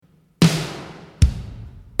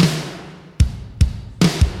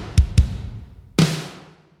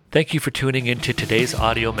Thank you for tuning in to today's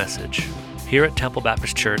audio message. Here at Temple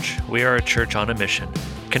Baptist Church, we are a church on a mission,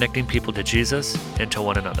 connecting people to Jesus and to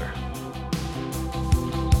one another.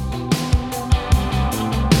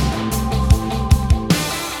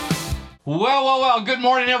 Well, good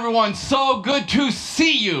morning, everyone. So good to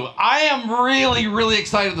see you. I am really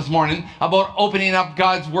excited this morning about opening up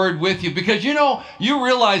God's Word with you because, you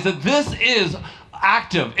realize that this is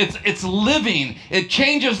active. It's living. It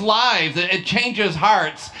changes lives. It changes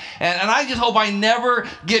hearts. And I just hope I never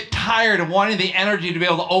get tired of wanting the energy to be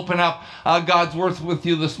able to open up God's Word with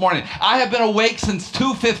you this morning. I have been awake since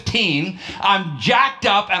 2:15. I'm jacked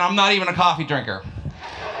up, and I'm not even a coffee drinker.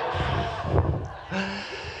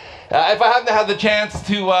 If I haven't had the chance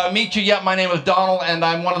to meet you yet, my name is Donald, and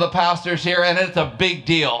I'm one of the pastors here, and it's a big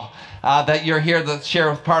deal that you're here to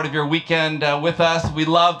share part of your weekend with us. We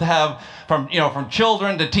love to have from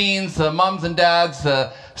children to teens to moms and dads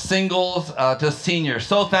to singles to seniors.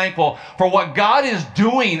 So thankful for what God is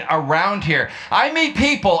doing around here. I meet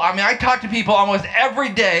people, I talk to people almost every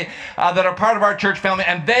day that are part of our church family,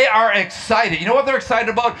 and they are excited. You know what they're excited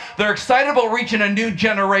about? They're excited about reaching a new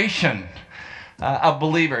generation of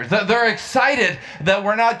believers. They're excited that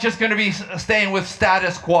we're not just going to be staying with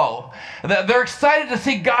status quo. They're excited to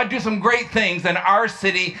see God do some great things in our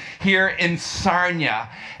city here in Sarnia.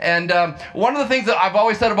 And one of the things that I've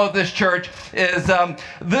always said about this church is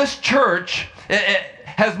this church it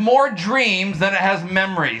has more dreams than it has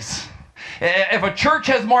memories. If a church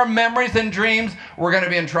has more memories than dreams, we're going to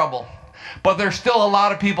be in trouble. But there's still a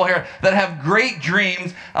lot of people here that have great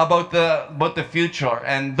dreams about the future.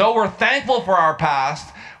 And though we're thankful for our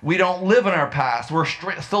past, we don't live in our past. We're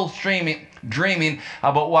still dreaming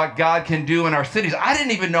about what God can do in our cities. I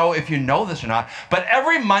didn't even know if you know this or not, but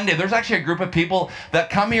every Monday there's actually a group of people that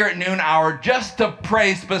come here at noon hour just to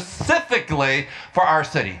pray specifically for our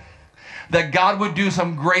city, that God would do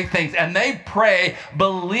some great things. And they pray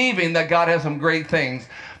believing that God has some great things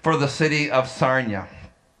for the city of Sarnia.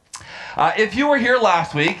 If you were here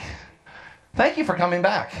last week, thank you for coming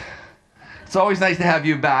back. It's always nice to have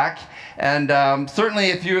you back. And certainly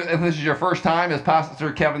if this is your first time, as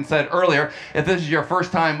Pastor Kevin said earlier, if this is your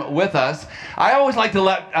first time with us, I always like to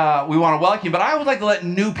we want to welcome you, but I always like to let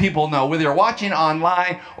new people know, whether you're watching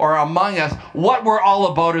online or among us, what we're all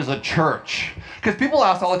about as a church. Because people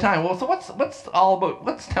ask all the time, well, so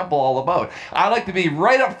what's Temple all about? I like to be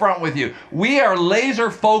right up front with you. We are laser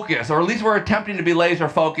focused, or at least we're attempting to be laser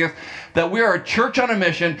focused, that we are a church on a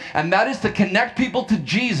mission, and that is to connect people to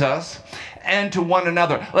Jesus and to one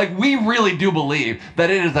another. Like, we really do believe that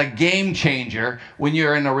it is a game changer when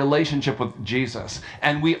you're in a relationship with Jesus.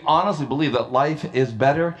 And we honestly believe that life is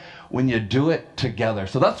better when you do it together.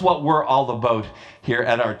 So that's what we're all about here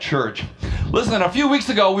at our church. Listen, a few weeks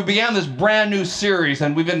ago, we began this brand new series,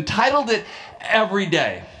 and we've entitled it Every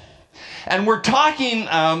Day. And we're talking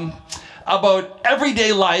about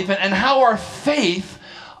everyday life and how our faith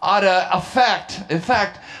ought to affect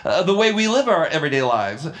the way we live our everyday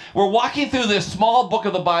lives. We're walking through this small book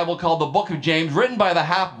of the Bible called the Book of James, written by the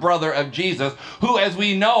half-brother of Jesus, who, as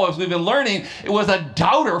we know, as we've been learning, was a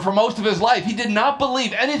doubter for most of his life. He did not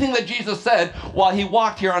believe anything that Jesus said while he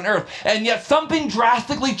walked here on earth. And yet something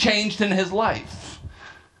drastically changed in his life.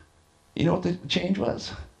 You know what the change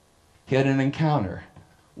was? He had an encounter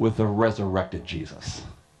with the resurrected Jesus.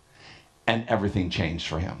 And everything changed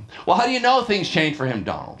for him. Well, how do you know things change for him,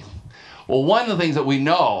 Donald? Well, one of the things that we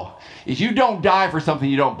know is you don't die for something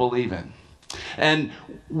you don't believe in. And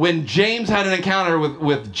when James had an encounter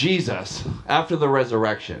with Jesus after the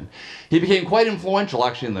resurrection, he became quite influential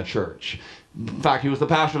actually in the church. In fact, he was the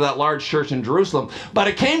pastor of that large church in Jerusalem. But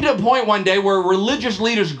it came to a point one day where religious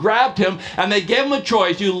leaders grabbed him and they gave him a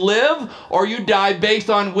choice. You live or you die based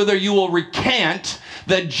on whether you will recant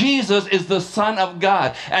that Jesus is the Son of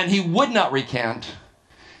God. And he would not recant.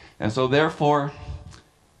 And so therefore,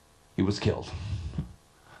 he was killed.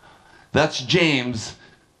 That's James,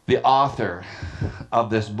 the author of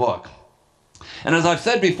this book. And as I've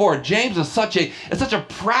said before, James is such a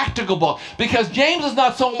practical book, because James is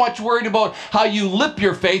not so much worried about how you lip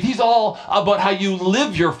your faith. He's all about how you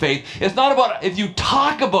live your faith. It's not about if you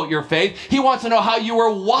talk about your faith. He wants to know how you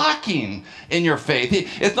are walking in your faith.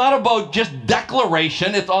 It's not about just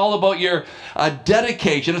declaration. It's all about your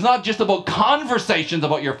dedication. It's not just about conversations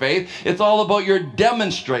about your faith. It's all about your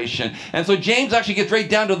demonstration. And so James actually gets right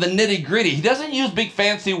down to the nitty-gritty. He doesn't use big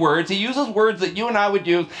fancy words. He uses words that you and I would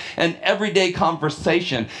use in everyday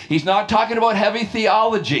conversation. He's not talking about heavy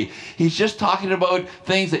theology. He's just talking about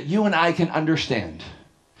things that you and I can understand.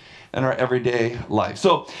 in our everyday life.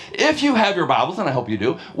 So if you have your Bibles, and I hope you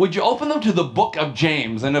do, would you open them to the book of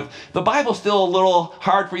James? And if the Bible's still a little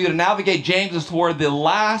hard for you to navigate, James is toward the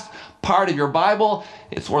last part of your Bible.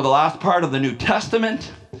 It's toward the last part of the New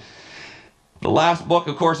Testament. The last book,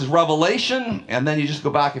 of course, is Revelation, and then you just go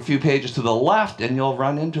back a few pages to the left, and you'll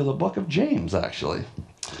run into the book of James, actually.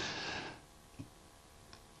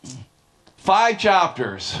 5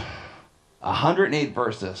 chapters, 108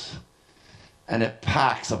 verses. And it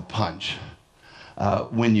packs a punch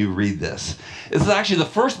when you read this. This is actually the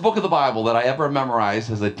first book of the Bible that I ever memorized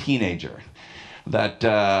as a teenager. That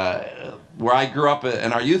where I grew up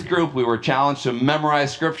in our youth group, we were challenged to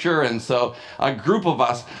memorize scripture, and so a group of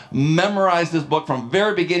us memorized this book from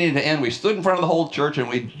very beginning to end. We stood in front of the whole church and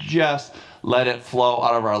we just let it flow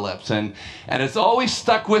out of our lips. And it's always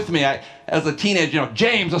stuck with me. As a teenager,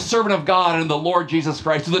 James, a servant of God and the Lord Jesus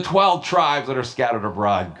Christ, to the 12 tribes that are scattered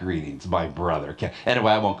abroad, greetings, my brother.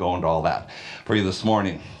 Anyway, I won't go into all that for you this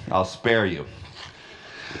morning. I'll spare you.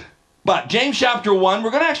 But James chapter 1,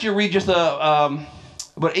 we're going to actually read just about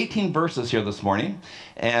 18 verses here this morning.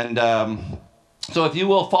 And so if you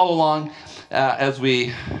will follow along as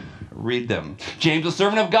we read them. James, a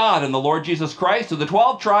servant of God and the Lord Jesus Christ, to the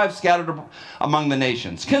 12 tribes scattered among the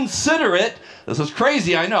nations. Consider it, this is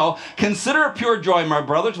crazy, I know, consider it pure joy, my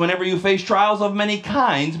brothers, whenever you face trials of many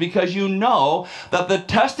kinds, because you know that the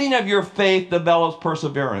testing of your faith develops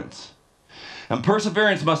perseverance. And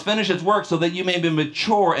perseverance must finish its work so that you may be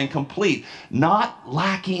mature and complete, not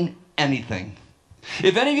lacking anything.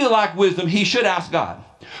 If any of you lack wisdom, he should ask God,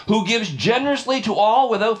 who gives generously to all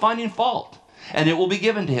without finding fault, and it will be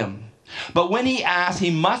given to him. But when he asks,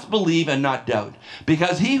 he must believe and not doubt,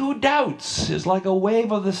 because he who doubts is like a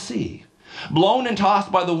wave of the sea, blown and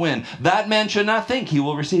tossed by the wind. That man should not think he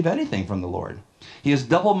will receive anything from the Lord. He is a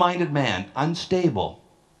double-minded man, unstable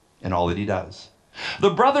in all that he does. The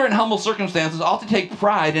brother in humble circumstances ought to take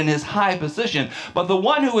pride in his high position, but the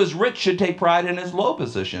one who is rich should take pride in his low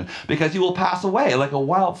position, because he will pass away like a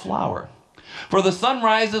wild flower. For the sun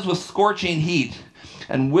rises with scorching heat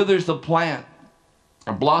and withers the plant.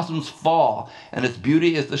 Our blossoms fall, and its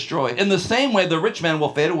beauty is destroyed. In the same way, the rich man will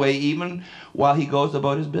fade away even while he goes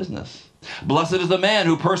about his business. Blessed is the man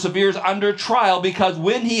who perseveres under trial, because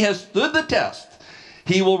when he has stood the test,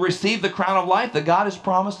 he will receive the crown of life that God has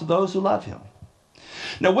promised to those who love him.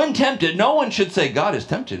 Now, when tempted, no one should say, God has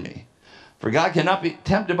tempted me. For God cannot be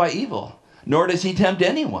tempted by evil, nor does he tempt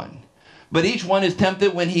anyone. But each one is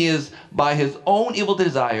tempted when he is by his own evil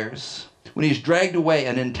desires, when he is dragged away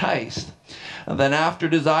and enticed. And then after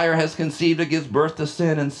desire has conceived, it gives birth to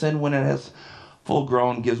sin, and sin, when it has full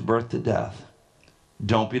grown, gives birth to death.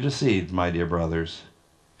 Don't be deceived, my dear brothers.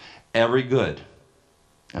 Every good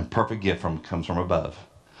and perfect gift comes from above,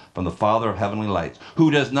 from the Father of heavenly lights,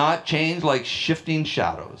 who does not change like shifting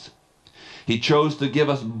shadows. He chose to give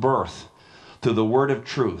us birth through the word of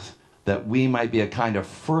truth, that we might be a kind of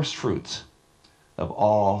first fruits of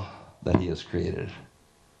all that he has created.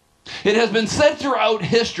 It has been said throughout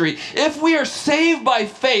history, if we are saved by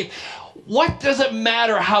faith, what does it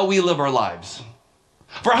matter how we live our lives?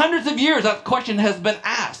 For hundreds of years, that question has been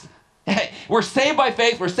asked. Hey, we're saved by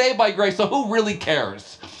faith, we're saved by grace, so who really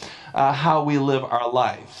cares how we live our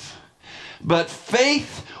life? But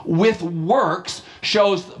faith with works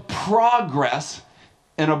shows progress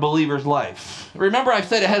in a believer's life. Remember, I've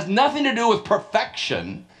said it has nothing to do with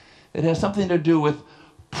perfection. It has something to do with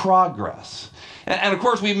progress. And of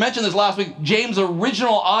course, we mentioned this last week, James'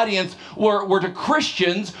 original audience were to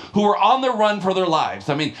Christians who were on the run for their lives.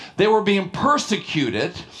 I mean, they were being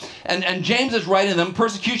persecuted, and James is writing them,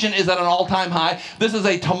 persecution is at an all-time high. This is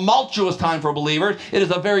a tumultuous time for believers. It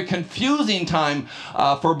is a very confusing time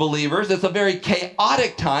for believers. It's a very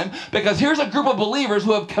chaotic time, because here's a group of believers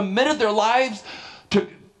who have committed their lives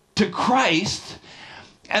to Christ,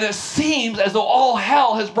 and it seems as though all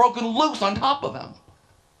hell has broken loose on top of them.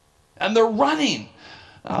 And they're running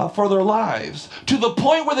for their lives, to the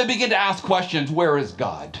point where they begin to ask questions. Where is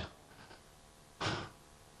God?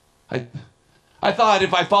 I thought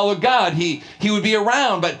if I followed God, he would be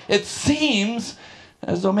around, but it seems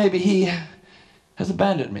as though maybe he has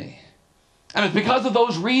abandoned me. And it's because of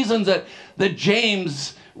those reasons that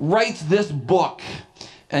James writes this book,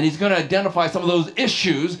 and he's going to identify some of those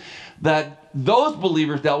issues that those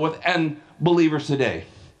believers dealt with and believers today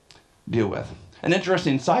deal with. An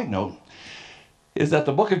interesting side note is that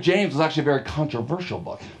the book of James is actually a very controversial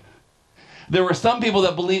book. There were some people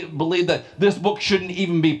that believed that this book shouldn't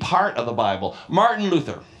even be part of the Bible. Martin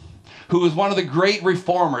Luther, who was one of the great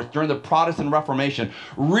reformers during the Protestant Reformation,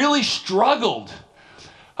 really struggled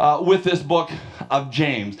with this book of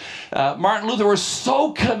James. Martin Luther was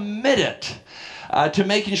so committed to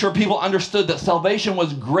making sure people understood that salvation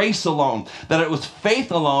was grace alone, that it was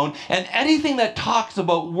faith alone, and anything that talks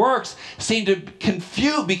about works seemed to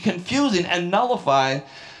be confusing and nullify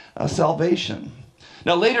salvation.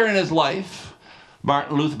 Now, later in his life,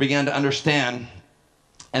 Martin Luther began to understand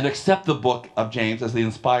and accept the book of James as the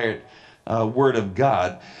inspired word of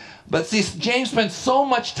God. But see, James spent so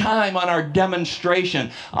much time on our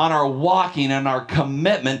demonstration, on our walking, and our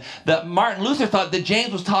commitment, that Martin Luther thought that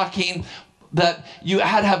James was talking that you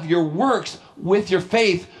had to have your works with your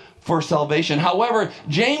faith for salvation. However,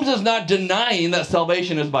 James is not denying that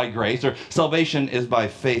salvation is by grace or salvation is by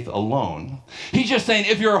faith alone. He's just saying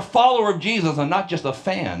if you're a follower of Jesus and not just a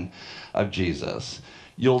fan of Jesus,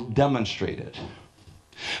 you'll demonstrate it.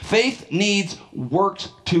 Faith needs works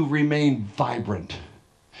to remain vibrant.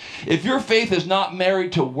 If your faith is not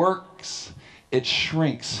married to works, it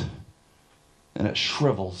shrinks and it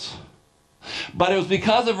shrivels. But it was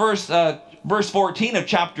because of verse 14 of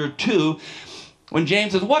chapter 2, when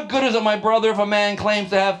James says, "What good is it, my brother, if a man claims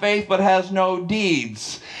to have faith but has no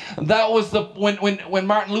deeds?" That was when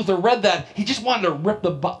Martin Luther read that, he just wanted to rip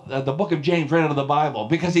the book of James right out of the Bible,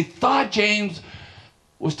 because he thought James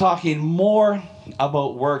was talking more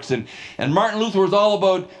about works. And Martin Luther was all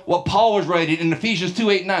about what Paul was writing in Ephesians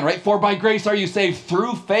 2:8-9, right? "For by grace are you saved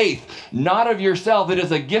through faith, not of yourself. It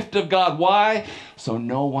is a gift of God." Why? So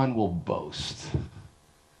no one will boast.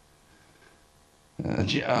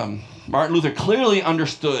 Martin Luther clearly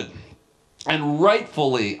understood and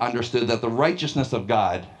rightfully understood that the righteousness of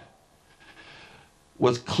God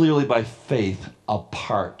was clearly by faith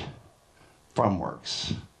apart from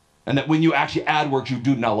works. And that when you actually add works, you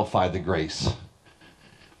do nullify the grace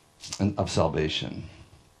of salvation.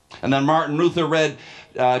 And then Martin Luther read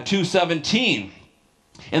 2:17.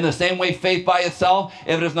 "In the same way, faith by itself,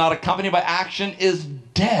 if it is not accompanied by action, is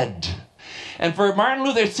dead." And for Martin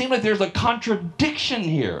Luther, it seemed like there's a contradiction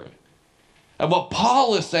here of what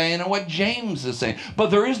Paul is saying and what James is saying.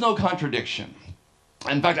 But there is no contradiction.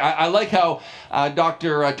 In fact, I like how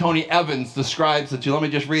Dr. Tony Evans describes it to you. Let me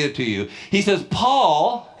just read it to you. He says,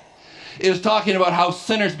 Paul is talking about how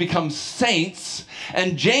sinners become saints,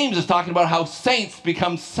 and James is talking about how saints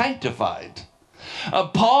become sanctified.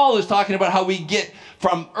 Paul is talking about how we get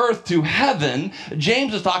from earth to heaven.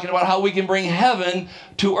 James is talking about how we can bring heaven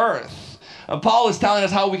to earth. Paul is telling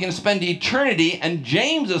us how we can spend eternity, and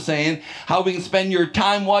James is saying how we can spend your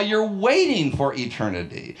time while you're waiting for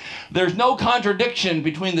eternity. There's no contradiction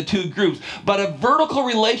between the two groups, but a vertical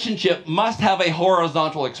relationship must have a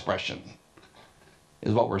horizontal expression,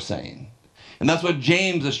 is what we're saying. And that's what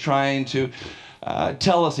James is trying to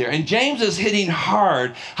tell us here. And James is hitting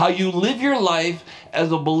hard how you live your life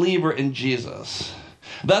as a believer in Jesus.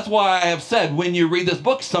 That's why I have said, when you read this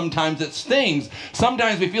book, sometimes it stings.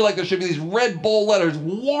 Sometimes we feel like there should be these red bold letters,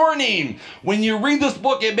 warning. When you read this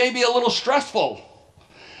book, it may be a little stressful,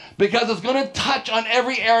 because it's going to touch on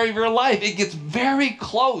every area of your life. It gets very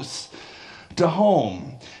close to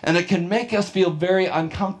home, and it can make us feel very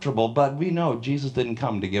uncomfortable. But we know Jesus didn't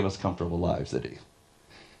come to give us comfortable lives, did he?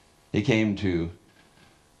 He came to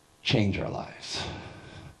change our lives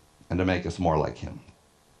and to make us more like him.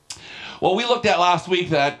 Well, we looked at last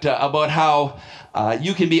week that about how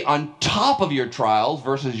you can be on top of your trials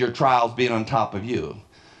versus your trials being on top of you.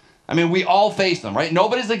 I mean, we all face them, right?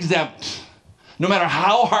 Nobody's exempt. No matter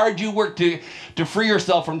how hard you work to free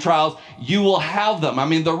yourself from trials, you will have them. I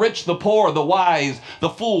mean, the rich, the poor, the wise, the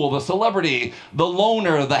fool, the celebrity, the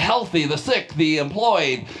loner, the healthy, the sick, the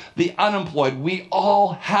employed, the unemployed. We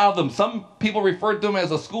all have them. Some people refer to them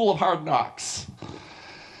as a school of hard knocks.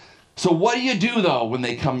 So what do you do, though, when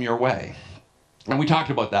they come your way? And we talked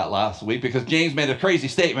about that last week, because James made a crazy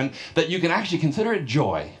statement that you can actually consider it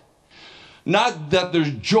joy. Not that there's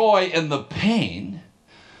joy in the pain,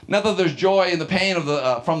 not that there's joy in the pain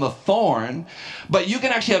of from the thorn, but you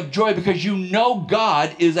can actually have joy because you know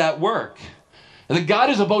God is at work. That God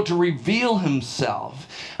is about to reveal himself.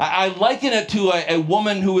 I liken it to a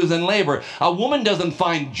woman who is in labor. A woman doesn't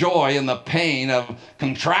find joy in the pain of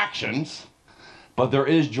contractions, but there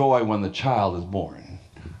is joy when the child is born.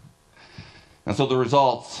 And so the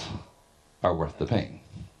results are worth the pain.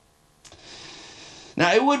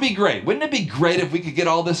 Now, it would be great. Wouldn't it be great if we could get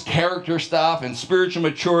all this character stuff and spiritual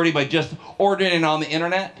maturity by just ordering it on the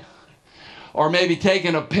internet? Or maybe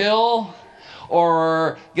taking a pill?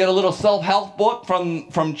 Or get a little self-help book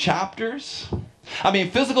from Chapters? I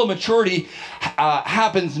mean, physical maturity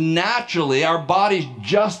happens naturally. Our bodies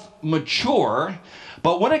just mature.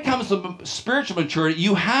 But when it comes to spiritual maturity,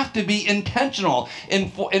 you have to be intentional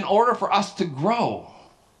in order for us to grow.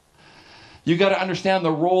 You got to understand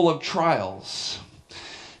the role of trials.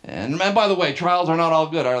 And by the way, trials are not all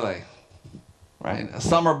good, are they? right?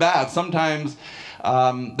 Some are bad. Sometimes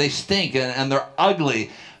they stink and they're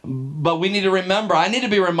ugly. But we need to remember, I need to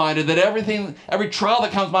be reminded that every trial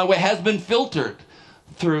that comes my way has been filtered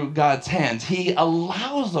through God's hands. He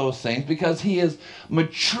allows those things because he is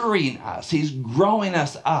maturing us. He's growing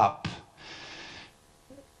us up.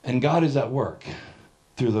 And God is at work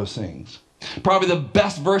through those things. Probably the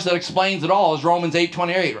best verse that explains it all is Romans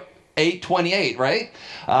 8:28, right?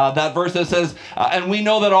 That verse that says, and we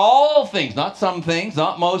know that all things, not some things,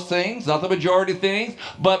 not most things, not the majority of things,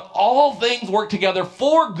 but all things work together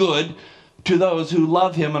for good to those who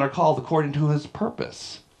love him and are called according to his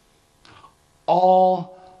purpose.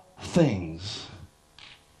 All things,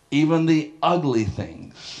 even the ugly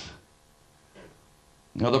things.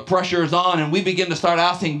 You know, the pressure is on and we begin to start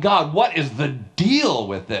asking God, what is the deal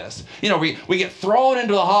with this? You know, we get thrown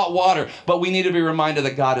into the hot water, but we need to be reminded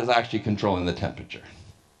that God is actually controlling the temperature.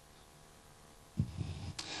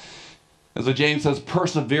 As so James says,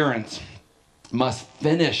 perseverance must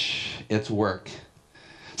finish its work.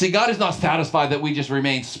 See, God is not satisfied that we just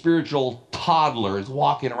remain spiritual toddlers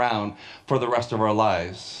walking around for the rest of our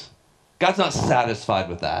lives. God's not satisfied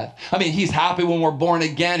with that. I mean, he's happy when we're born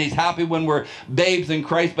again. He's happy when we're babes in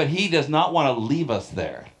Christ, but he does not want to leave us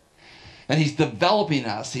there. And he's developing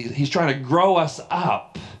us. He's trying to grow us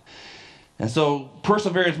up. And so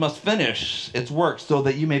perseverance must finish its work so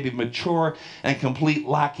that you may be mature and complete,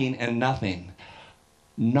 lacking in nothing.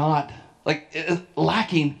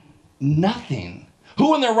 Lacking nothing.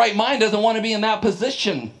 Who in their right mind doesn't want to be in that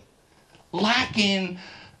position? Lacking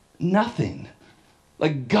nothing.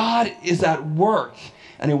 Like God is at work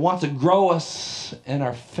and he wants to grow us in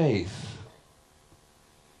our faith.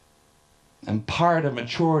 And part of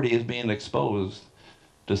maturity is being exposed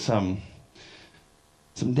to some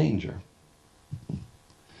danger.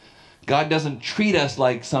 God doesn't treat us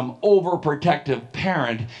like some overprotective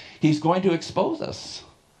parent. He's going to expose us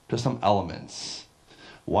to some elements.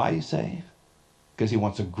 Why, you say? Because he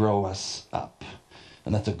wants to grow us up.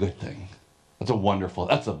 And that's a good thing. That's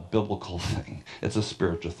a biblical thing. It's a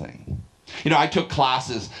spiritual thing. You know, I took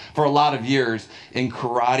classes for a lot of years in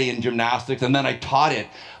karate and gymnastics, and then I taught it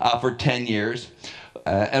for 10 years.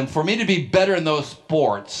 And for me to be better in those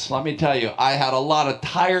sports, let me tell you, I had a lot of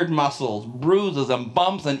tired muscles, bruises and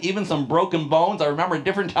bumps, and even some broken bones. I remember at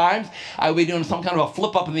different times, I would be doing some kind of a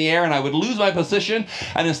flip up in the air, and I would lose my position,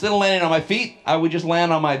 and instead of landing on my feet, I would just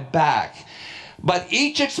land on my back. But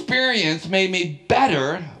each experience made me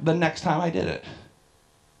better the next time I did it.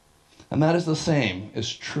 And that is the same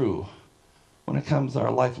is true when it comes to our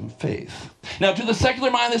life and faith. Now, to the secular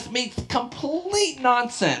mind, this makes complete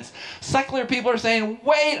nonsense. Secular people are saying,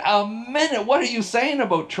 wait a minute, what are you saying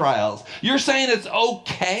about trials? You're saying it's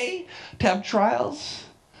okay to have trials?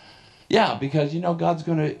 Yeah, because you know God's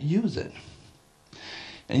going to use it.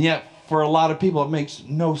 And yet, for a lot of people, it makes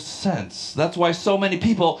no sense. That's why so many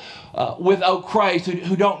people without Christ,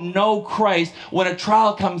 who don't know Christ, when a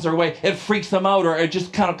trial comes their way, it freaks them out or it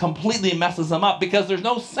just kind of completely messes them up because there's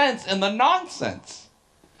no sense in the nonsense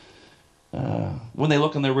when they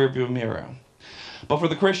look in the rearview mirror. But for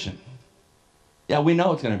the Christian, yeah, we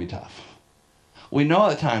know it's going to be tough. We know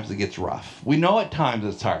at times it gets rough. We know at times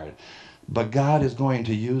it's hard. But God is going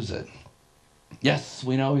to use it. Yes,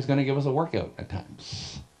 we know he's going to give us a workout at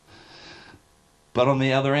times. But on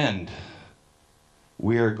the other end,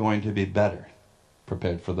 we are going to be better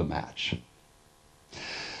prepared for the match.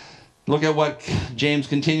 Look at what James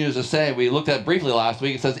continues to say. We looked at briefly last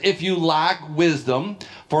week. It says, if you lack wisdom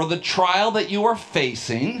for the trial that you are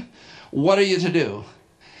facing, what are you to do?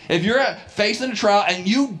 If you're facing a trial and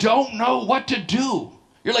you don't know what to do,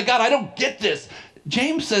 you're like, God, I don't get this.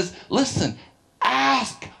 James says, listen,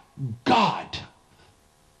 ask God.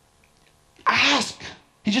 Ask.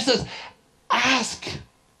 He just says, ask.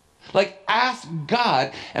 Like, ask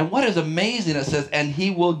God. And what is amazing, it says, and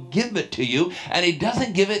he will give it to you. And he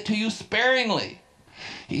doesn't give it to you sparingly.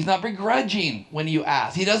 He's not begrudging when you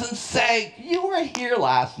ask. He doesn't say, you were here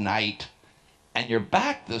last night and you're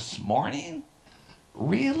back this morning?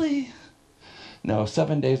 Really? No,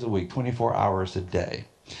 7 days a week, 24 hours a day.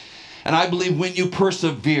 And I believe when you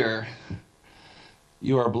persevere,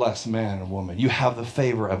 you are a blessed man or woman. You have the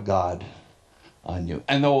favor of God on you.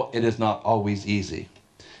 And though it is not always easy,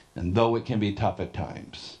 and though it can be tough at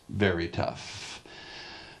times, very tough,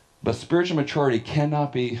 but spiritual maturity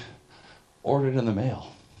cannot be ordered in the mail.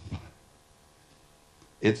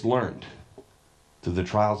 It's learned through the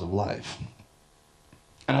trials of life.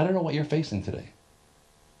 And I don't know what you're facing today.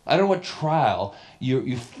 I don't know what trial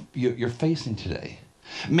you're facing today.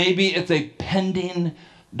 Maybe it's a pending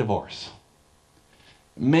divorce.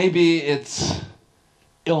 Maybe it's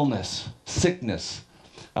illness, sickness,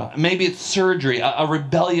 Maybe it's surgery, a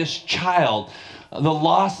rebellious child, the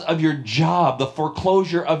loss of your job, the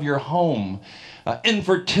foreclosure of your home,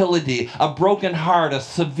 infertility, a broken heart, a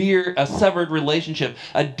severed relationship,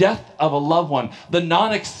 a death of a loved one, the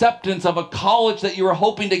non-acceptance of a college that you were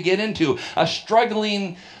hoping to get into, a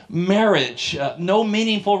struggling marriage, no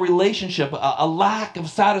meaningful relationship, a lack of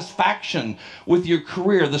satisfaction with your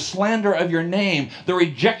career, the slander of your name, the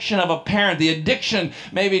rejection of a parent, the addiction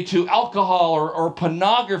maybe to alcohol or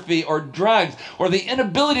pornography or drugs, or the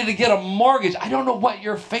inability to get a mortgage. I don't know what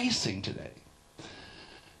you're facing today.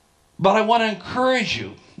 But I want to encourage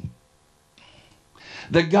you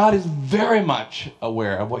that God is very much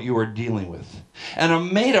aware of what you are dealing with, and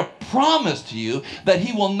have made a promise to you that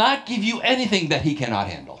he will not give you anything that he cannot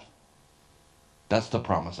handle. That's the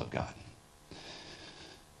promise of God.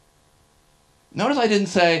 Notice I didn't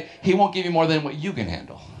say he won't give you more than what you can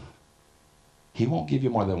handle. He won't give you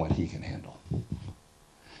more than what he can handle.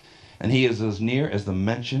 And he is as near as the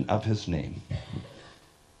mention of his name.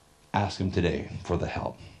 Ask him today for the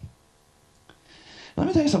help. Let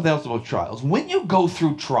me tell you something else about trials. When you go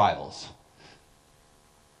through trials,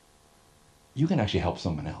 you can actually help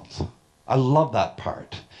someone else. I love that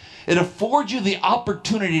part. It affords you the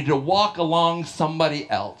opportunity to walk along somebody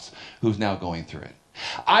else who's now going through it.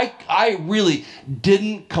 I really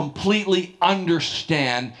didn't completely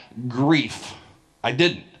understand grief. I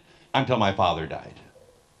didn't until my father died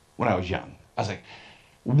when I was young. I was like,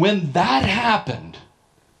 when that happened,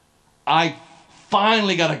 I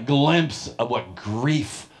finally got a glimpse of what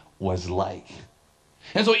grief was like.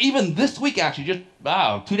 And so even this week, actually, just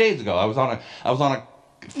 2 days ago, I was on a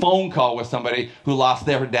phone call with somebody who lost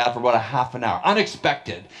their dad for about a half an hour,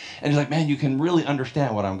 unexpected. And he's like, man, you can really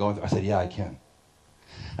understand what I'm going through. I said, yeah, I can.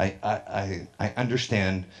 I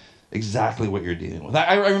understand exactly what you're dealing with.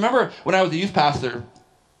 I remember when I was a youth pastor,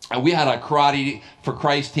 we had a karate for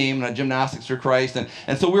Christ team and a gymnastics for Christ.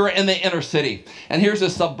 And so we were in the inner city. And here's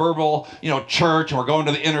this suburban, church, and we're going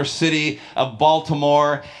to the inner city of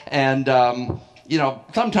Baltimore. And,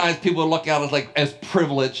 sometimes people look at us as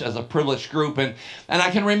a privileged group. And I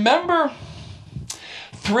can remember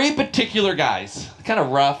 3 particular guys, kind of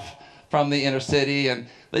rough, from the inner city, and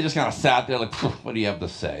they just kind of sat there like, what do you have to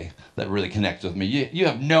say that really connects with me? You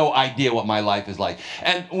have no idea what my life is like.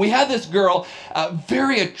 And we had this girl, a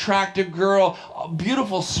very attractive girl, a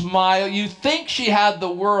beautiful smile. You think she had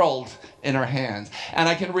the world in her hands. And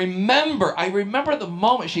I remember the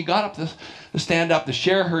moment she got up to stand up to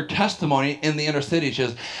share her testimony in the inner city. She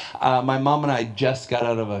says, my mom and I just got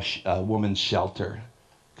out of a woman's shelter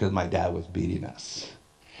because my dad was beating us.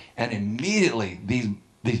 And immediately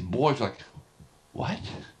these boys were like, what?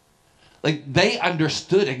 Like, they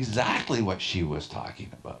understood exactly what she was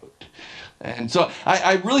talking about. And so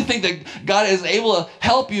I really think that God is able to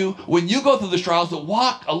help you when you go through the trials to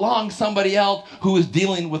walk along somebody else who is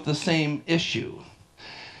dealing with the same issue.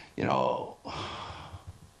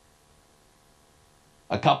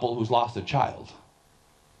 A couple who's lost a child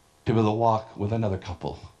to be able to walk with another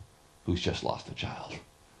couple who's just lost a child,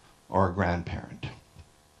 or a grandparent.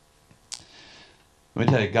 Let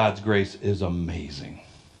me tell you, God's grace is amazing.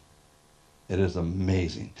 It is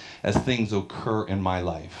amazing. As things occur in my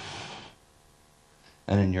life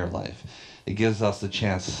and in your life, it gives us the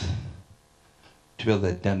chance to be able to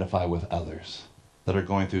identify with others that are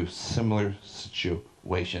going through similar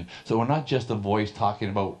situation. So we're not just a voice talking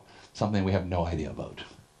about something we have no idea about,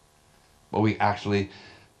 but we actually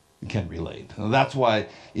can relate. And that's why,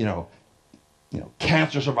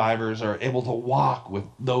 cancer survivors are able to walk with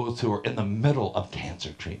those who are in the middle of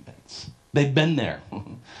cancer treatments. They've been there.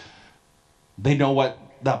 They know what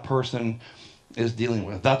that person is dealing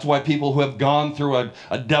with. That's why people who have gone through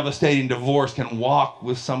a devastating divorce can walk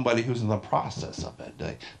with somebody who's in the process of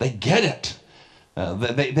it. They get it.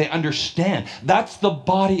 They understand. That's the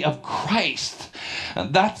body of Christ.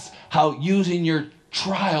 And that's how using your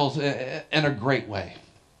trials in a great way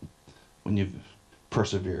when you've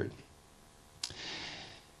persevered.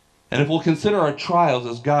 And if we'll consider our trials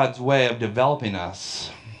as God's way of developing us,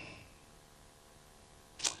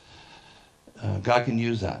 God can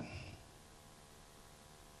use that.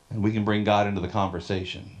 And we can bring God into the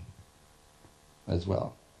conversation as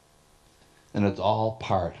well. And it's all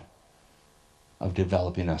part of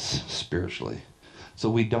developing us spiritually. So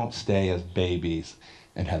we don't stay as babies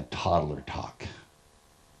and have toddler talk,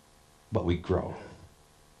 but we grow.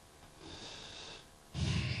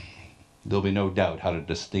 There'll be no doubt how to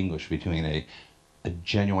distinguish between a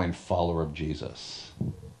genuine follower of Jesus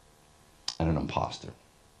and an imposter.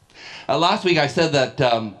 Last week I said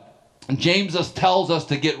that James tells us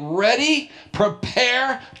to get ready,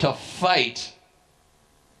 prepare to fight.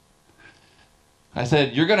 I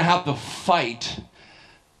said, you're going to have to fight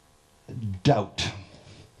doubt.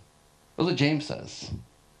 That's what James says.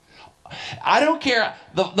 I don't care.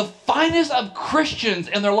 The finest of Christians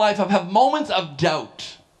in their life have moments of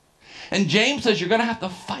doubt. And James says you're going to have to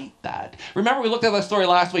fight that. Remember, we looked at that story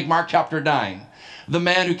last week, Mark chapter 9. The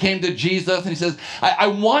man who came to Jesus and he says, I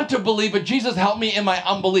want to believe, but Jesus, help me in my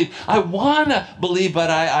unbelief. I want to believe, but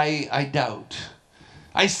I doubt.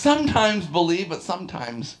 I sometimes believe, but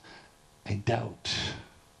sometimes I doubt.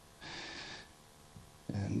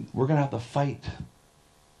 And we're going to have to fight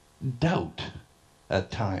doubt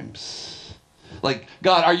at times. Like,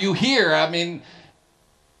 God, are you here? I mean,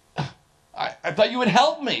 I thought you would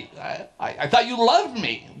help me. I thought you loved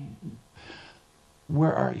me.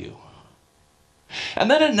 Where are you?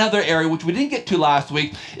 And then another area, which we didn't get to last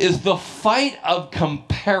week, is the fight of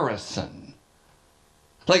comparison.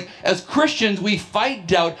 Like, as Christians, we fight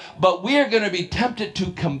doubt, but we are going to be tempted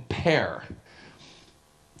to compare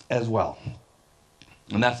as well.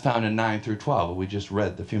 And that's found in 9 through 12, we just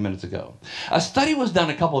read a few minutes ago. A study was done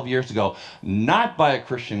a couple of years ago, not by a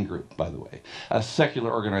Christian group, by the way, a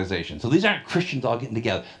secular organization. So these aren't Christians all getting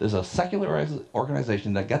together. There's a secular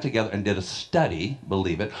organization that got together and did a study,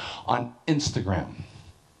 believe it, on Instagram.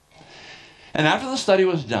 And after the study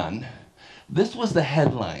was done, this was the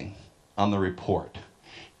headline on the report.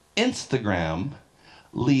 Instagram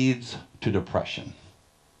leads to depression.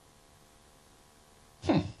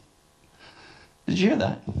 Did you hear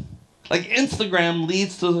that? Like, Instagram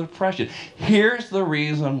leads to depression. Here's the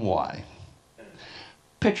reason why.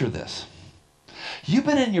 Picture this. You've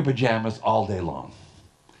been in your pajamas all day long.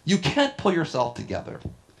 You can't pull yourself together.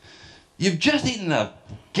 You've just eaten a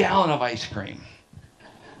gallon of ice cream.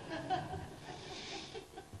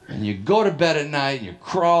 And you go to bed at night, and you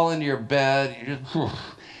crawl into your bed,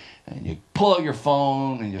 and you pull out your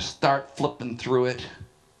phone, and you start flipping through it.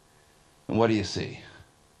 And what do you see?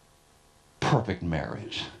 Perfect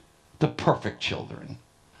marriage, the perfect children,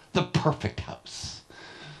 the perfect house,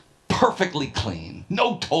 perfectly clean,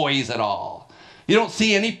 no toys at all. You don't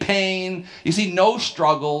see any pain. You see no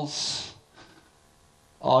struggles.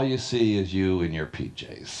 All you see is you in your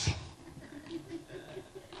PJs.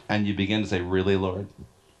 And you begin to say, really, Lord?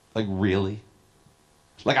 Like, really?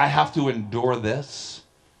 Like, I have to endure this?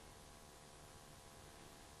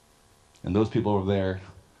 And those people over there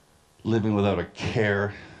living without a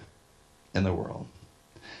care in the world.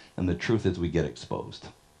 And the truth is we get exposed.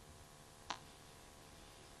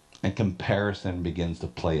 And comparison begins to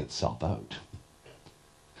play itself out.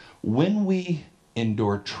 When we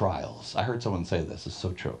endure trials, I heard someone say this, it's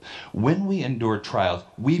so true. When we endure trials,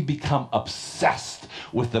 we become obsessed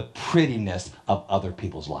with the prettiness of other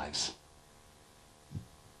people's lives.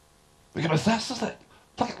 We become obsessed with it.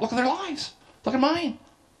 Look at their lives. Look at mine.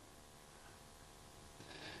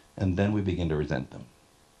 And then we begin to resent them.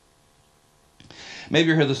 Maybe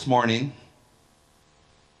you're here this morning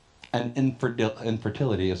and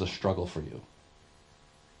infertility is a struggle for you.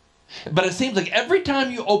 But it seems like every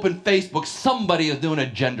time you open Facebook, somebody is doing a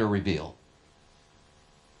gender reveal.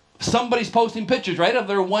 Somebody's posting pictures, right, of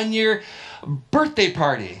their 1-year birthday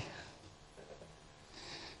party.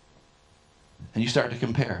 And you start to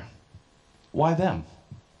compare. Why them?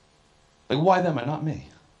 Like, why them and not me?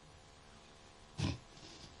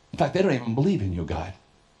 In fact, they don't even believe in you, God.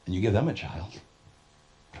 And you give them a child.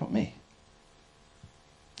 What about me?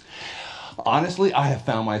 Honestly, I have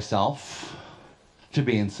found myself to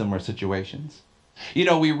be in similar situations. You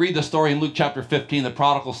know, we read the story in Luke chapter 15, the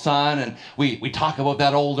prodigal son, and we talk about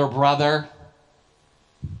that older brother.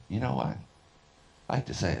 You know what? I hate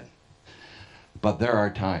to say it, but there are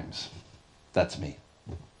times, that's me,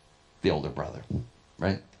 the older brother,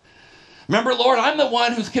 right? Remember, Lord, I'm the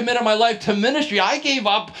one who's committed my life to ministry. I gave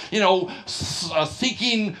up,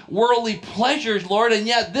 seeking worldly pleasures, Lord, and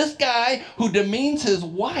yet this guy who demeans his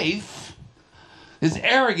wife is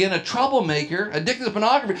arrogant, a troublemaker, addicted to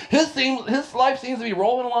pornography. His life seems to be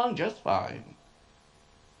rolling along just fine.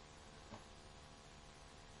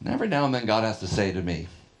 And every now and then God has to say to me,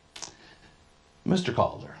 Mr.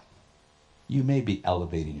 Calder, you may be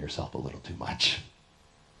elevating yourself a little too much.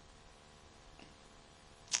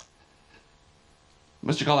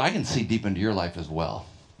 Mr. Calder, I can see deep into your life as well.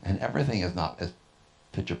 And everything is not as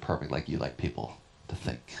picture perfect like you like people to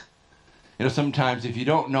think. You know, sometimes if you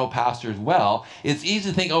don't know pastors well, it's easy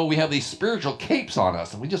to think, oh, we have these spiritual capes on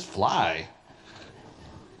us and we just fly.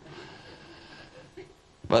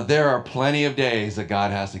 But there are plenty of days that God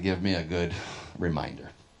has to give me a good reminder.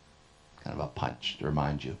 Kind of a punch to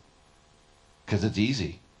remind you. Because it's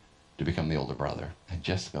easy to become the older brother and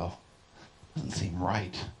just go, doesn't seem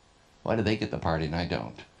right. Why do they get the party and I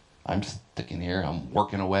don't? I'm sticking here, I'm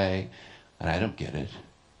working away, And I don't get it.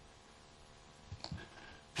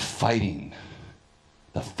 Fighting.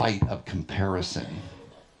 The fight of comparison.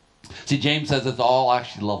 See, James says it's all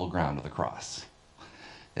actually level ground of the cross.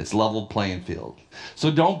 It's level playing field.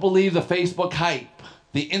 So don't believe the Facebook hype,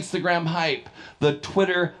 the Instagram hype, the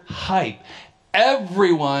Twitter hype.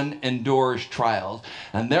 Everyone endures trials.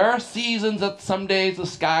 And there are seasons that some days the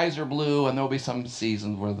skies are blue, and there'll be some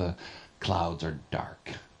seasons where the clouds are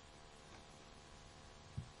dark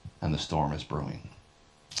and the storm is brewing.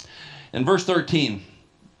 In verse 13,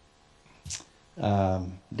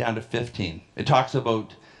 down to 15, it talks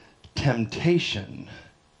about temptation.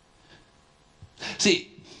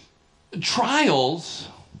 See, trials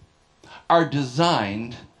are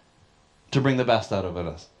designed to bring the best out of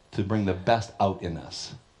us, to bring the best out in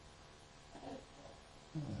us.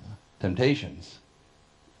 Temptations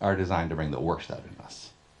are designed to bring the worst out in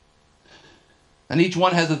us. And each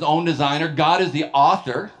one has its own designer. God is the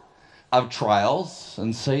author of trials,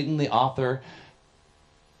 and Satan the author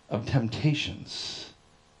of temptations.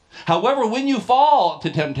 However, when you fall to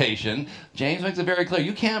temptation, James makes it very clear,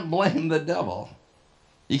 you can't blame the devil.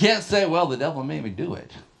 You can't say, well, the devil made me do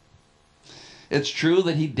it. It's true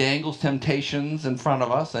that he dangles temptations in front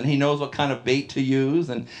of us, and he knows what kind of bait to use,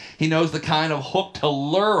 and he knows the kind of hook to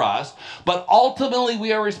lure us, but ultimately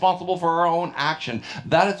we are responsible for our own action.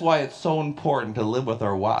 That is why it's so important to live with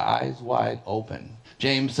our eyes wide open.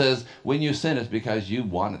 James says, when you sin, it's because you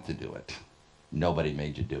wanted to do it. Nobody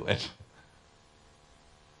made you do it.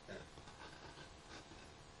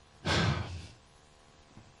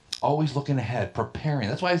 Always looking ahead, preparing.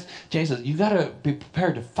 That's why James says, you got to be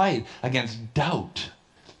prepared to fight against doubt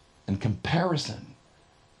and comparison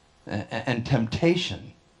and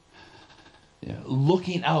temptation. You know,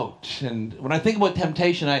 looking out. And when I think about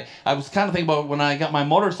temptation, I was kind of thinking about when I got my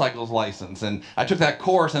motorcycles license and I took that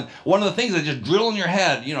course, and one of the things that just drill in your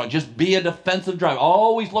head, just be a defensive driver,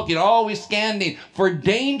 always looking, always scanning for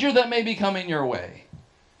danger that may be coming your way.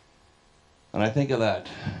 And I think of that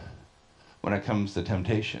when it comes to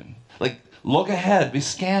temptation. Like, look ahead, be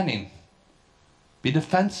scanning, be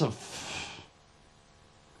defensive.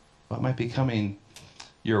 What might be coming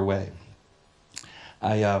your way?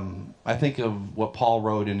 I think of what Paul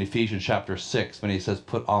wrote in Ephesians chapter 6 when he says,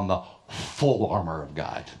 put on the full armor of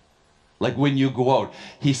God. Like when you go out,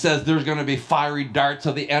 he says there's going to be fiery darts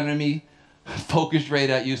of the enemy focused right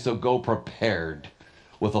at you, so go prepared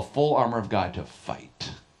with a full armor of God to fight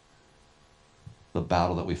the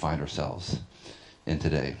battle that we find ourselves in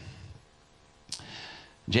today.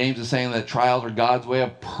 James is saying that trials are God's way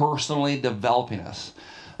of personally developing us.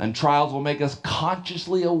 And trials will make us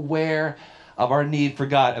consciously aware of our need for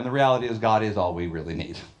God. And the reality is God is all we really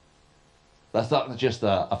need. That's not just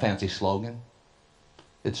a fancy slogan.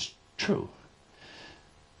 It's true.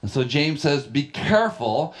 And so James says, be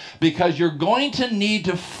careful, because you're going to need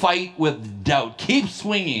to fight with doubt. Keep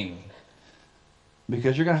swinging,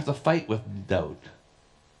 because you're going to have to fight with doubt.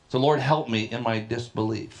 So Lord, help me in my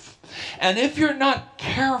disbelief. And if you're not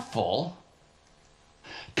careful,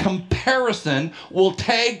 comparison will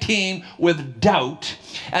tag team with doubt.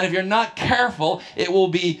 And if you're not careful,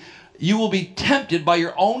 you will be tempted by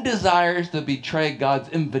your own desires to betray God's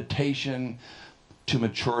invitation to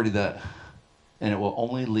maturity, and it will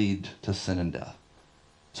only lead to sin and death.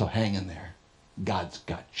 So hang in there. God's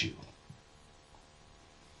got you.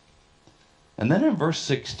 And then in verse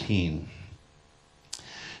 16,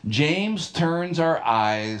 James turns our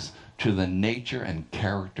eyes to the nature and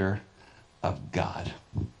character of God.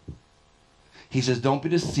 He says, don't be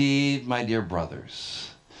deceived, my dear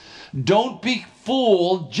brothers. Don't be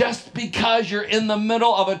fooled just because you're in the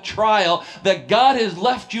middle of a trial that God has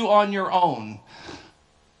left you on your own.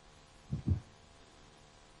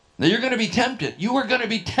 Now you're going to be tempted. You are going to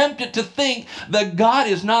be tempted to think that God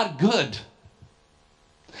is not good.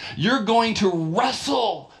 You're going to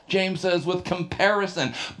wrestle, James says, with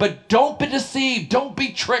comparison. But don't be deceived. Don't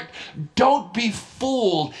be tricked. Don't be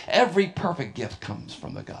fooled. Every perfect gift comes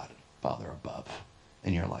from the God, Father above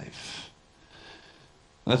in your life.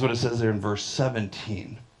 And that's what it says there in verse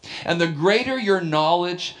 17. And the greater your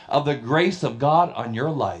knowledge of the grace of God on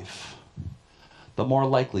your life, the more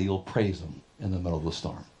likely you'll praise Him in the middle of the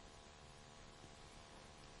storm.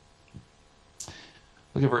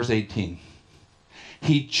 Look at verse 18.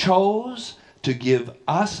 He chose to give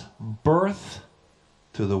us birth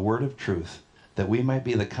through the word of truth, that we might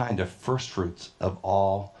be the kind of first fruits of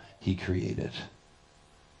all He created.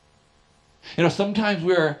 Sometimes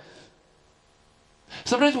we're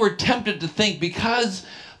tempted to think because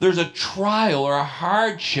there's a trial or a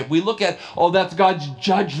hardship, we look at, that's God's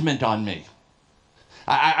judgment on me.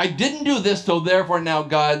 I didn't do this, so therefore now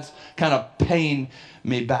God's kind of paying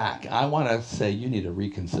me back. I want to say you need to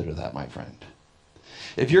reconsider that, my friend.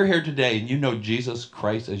 If you're here today and you know Jesus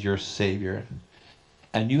Christ as your Savior,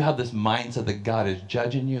 and you have this mindset that God is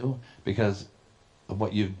judging you because of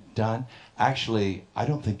what you've done, actually, I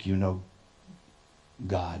don't think you know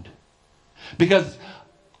God. Because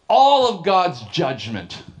all of God's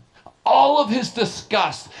judgment, all of his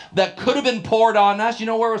disgust that could have been poured on us, you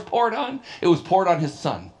know where it was poured on? It was poured on his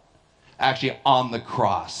Son, actually on the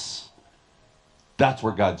cross. That's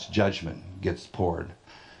where God's judgment gets poured.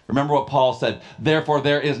 Remember what Paul said, therefore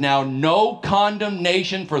there is now no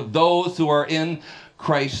condemnation for those who are in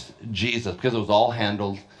Christ Jesus, because it was all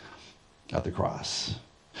handled at the cross.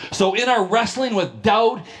 So in our wrestling with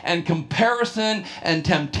doubt and comparison and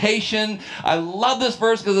temptation, I love this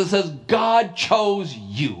verse because it says, God chose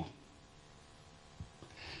you.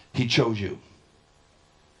 He chose you.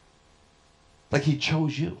 Like he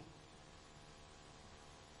chose you.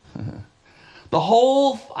 The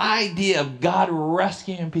whole idea of God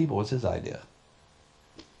rescuing people was his idea.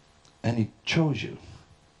 And he chose you.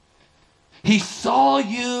 He saw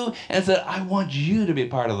you and said, I want you to be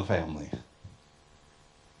part of the family.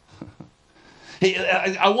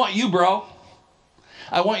 I want you, bro.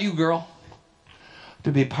 I want you, girl,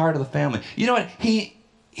 to be part of the family. You know what?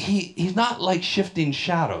 He's not like shifting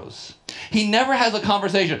shadows. He never has a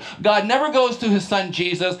conversation. God never goes to his Son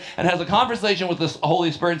Jesus and has a conversation with the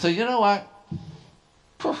Holy Spirit and says, you know what?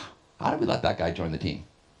 How did we let that guy join the team?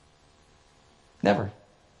 Never.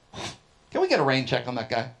 Can we get a rain check on that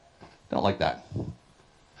guy? Don't like that.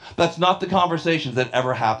 That's not the conversations that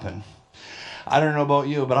ever happen. I don't know about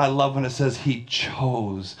you, but I love when it says he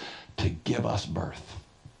chose to give us birth.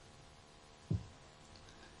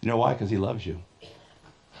 You know why? Because he loves you.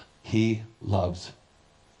 He loves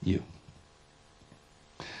you.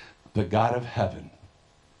 The God of heaven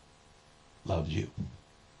loves you.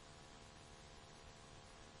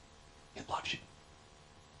 He loves you.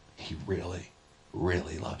 He really,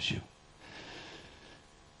 really loves you.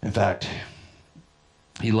 In fact,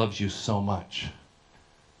 he loves you so much.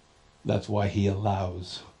 That's why he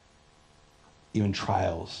allows even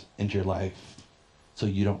trials into your life so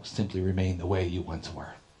you don't simply remain the way you once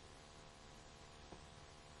were.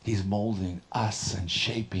 He's molding us and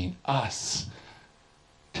shaping us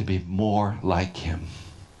to be more like him.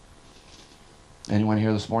 Anyone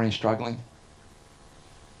here this morning struggling?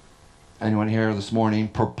 Anyone here this morning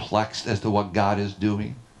perplexed as to what God is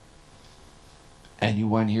doing?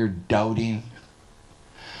 Anyone here doubting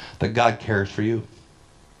that God cares for you?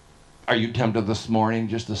 Are you tempted this morning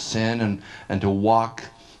just to sin and to walk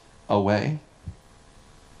away?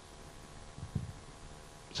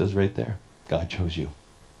 It says right there, God chose you.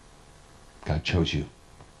 God chose you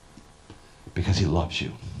because he loves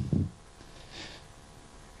you.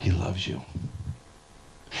 He loves you.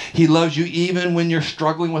 He loves you even when you're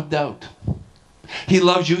struggling with doubt. He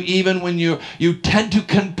loves you even when you tend to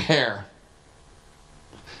compare.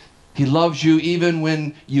 He loves you even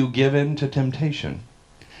when you give in to temptation.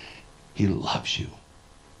 He loves you.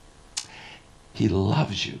 He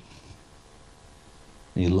loves you.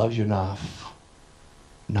 And he loves you enough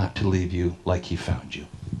not to leave you like he found you.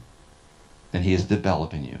 And he is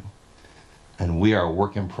developing you. And we are a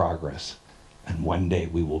work in progress. And one day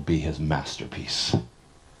we will be his masterpiece.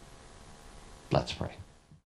 Let's pray.